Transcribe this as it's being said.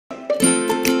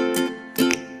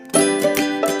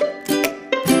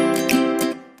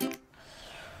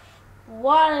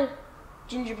why do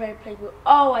gingerbread people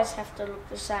always have to look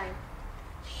the same?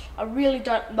 I really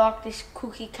don't like this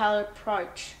cookie colour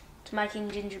approach to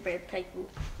making gingerbread people.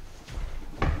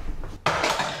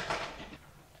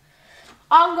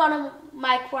 I'm gonna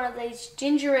make one of these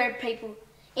gingerbread people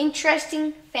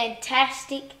interesting,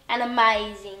 fantastic and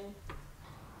amazing.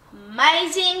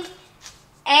 Amazing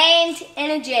and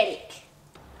energetic.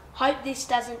 Hope this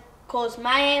doesn't cause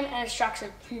mayhem and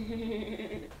destruction.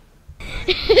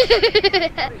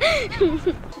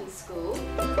 To school,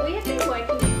 we have been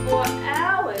working for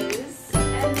hours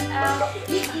and hours.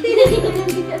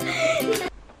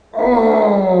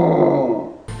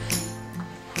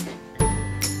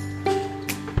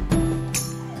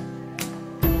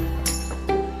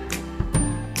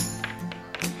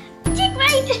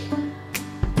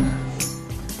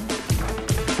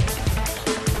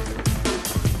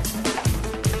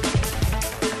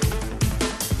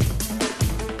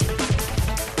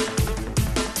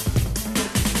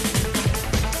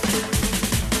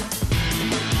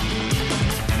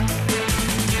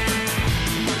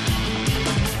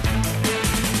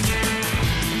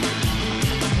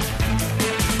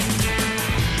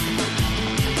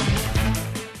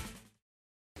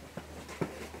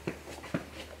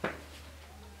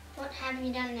 What have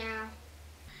you done now?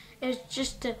 It's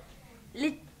just a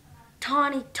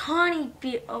tiny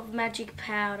bit of magic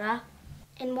powder.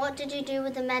 And what did you do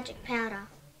with the magic powder?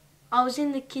 I was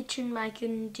in the kitchen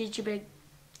making gingerbread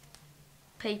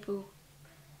people.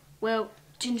 Well,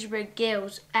 gingerbread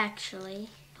girls actually.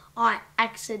 I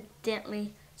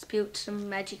accidentally spilt some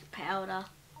magic powder.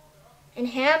 And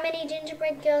how many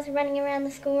gingerbread girls are running around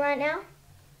the school right now?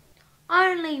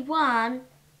 Only one.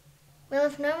 Well,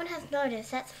 if no one has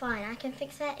noticed, that's fine. I can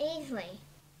fix that easily.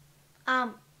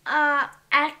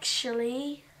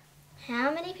 Actually,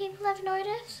 How many people have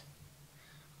noticed?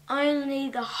 only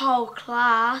the whole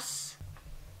class.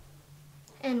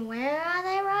 And where are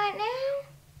they right now?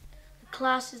 The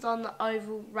class is on the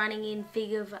oval running in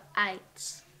figure of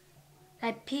eights. They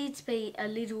appear to be a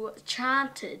little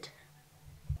enchanted.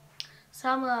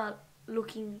 Some are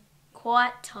looking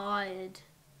quite tired.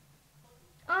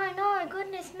 Oh no,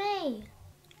 goodness me.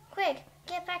 Quick,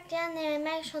 get back down there and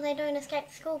make sure they don't escape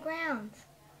the school grounds.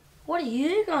 What are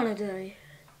you gonna do?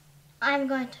 I'm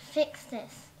going to fix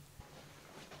this.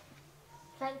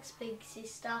 Thanks, big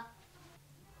sister.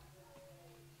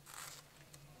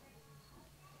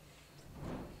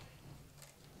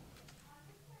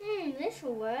 This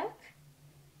will work.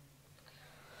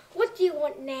 What do you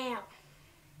want now?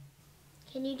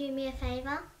 Can you do me a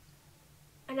favour?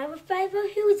 Another favour?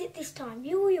 Who is it this time?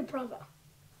 You or your brother?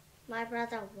 My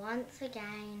brother once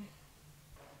again.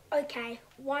 Okay,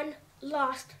 one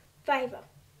last favour.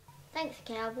 Thanks,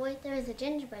 Cowboy. There is a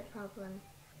gingerbread problem,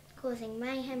 causing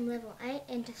mayhem level 8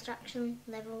 and destruction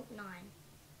level 9.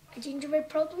 A gingerbread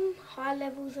problem? High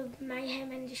levels of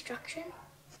mayhem and destruction?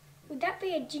 Would that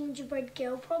be a gingerbread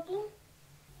girl problem?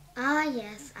 Ah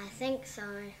yes, I think so.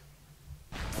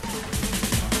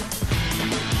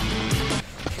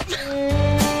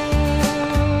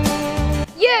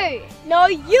 You! No,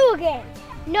 you again!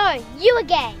 No, you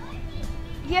again!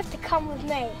 You have to come with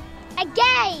me.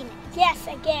 Again! Yes,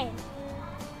 again.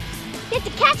 You have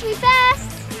to catch me first!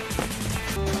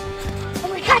 I'm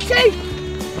gonna catch you!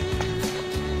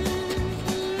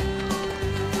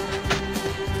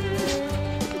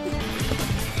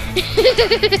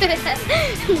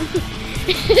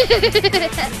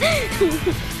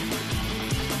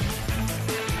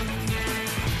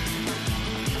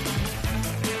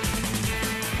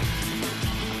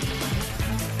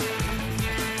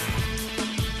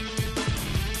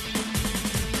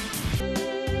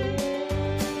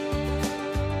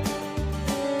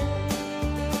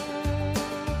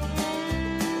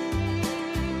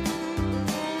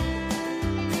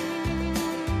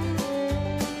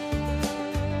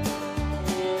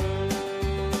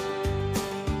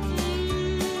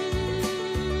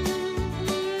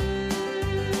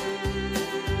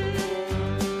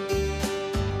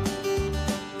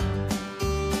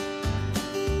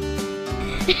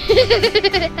 Ha ha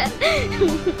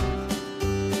ha ha!